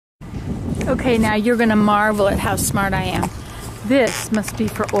Okay, now you're gonna marvel at how smart I am. This must be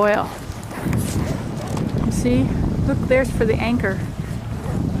for oil. See? Look, there's for the anchor.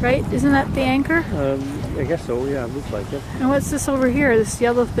 Right? Isn't that the anchor? I guess so, yeah, it looks like it. And what's this over here? This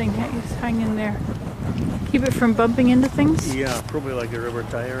yellow thing hanging there. Keep it from bumping into things? Yeah, probably like a rubber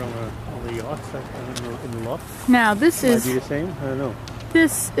tire on the yacht, in the loft. Now this is... Might be the same? I don't know.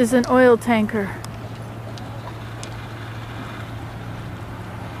 This is an oil tanker.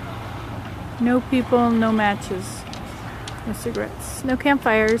 No people, no matches, no cigarettes, no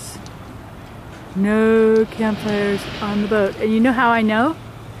campfires. No campfires on the boat. And you know how I know?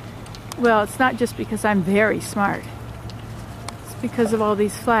 Well, it's not just because I'm very smart. It's because of all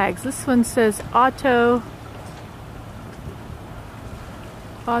these flags. This one says auto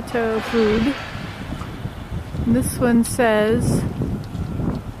food. And this one says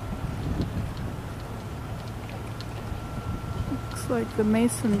looks like the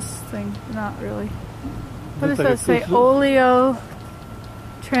Masons thing. Not really. What does that say? Oleo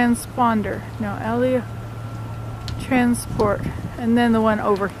transponder. No, oleo transport. And then the one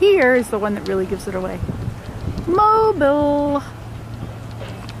over here is the one that really gives it away. Mobile.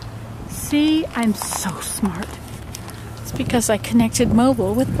 See, I'm so smart. It's because I connected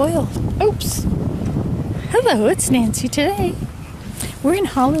mobile with oil. Oops. Hello, it's Nancy today. We're in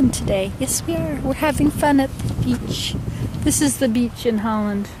Holland today. Yes, we are. We're having fun at the beach. This is the beach in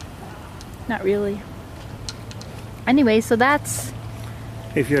Holland. Not really. Anyway, so that's...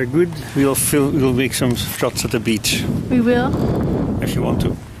 If you're good, we'll make some shots at the beach. We will? If you want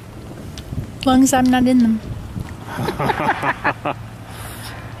to. As long as I'm not in them.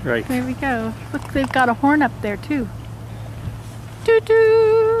 Right. There we go. Look, they've got a horn up there too. Toot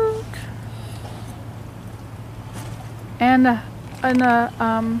toot! And a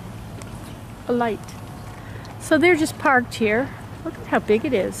light. So they're just parked here. Look at how big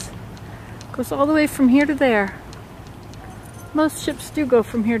it is. Goes all the way from here to there. Most ships do go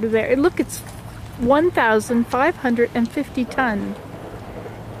from here to there. Look, it's 1,550 ton.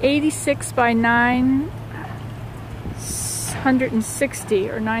 86 by 960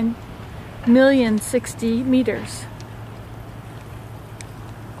 or 9,060,000 meters.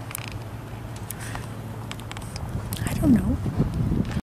 I don't know.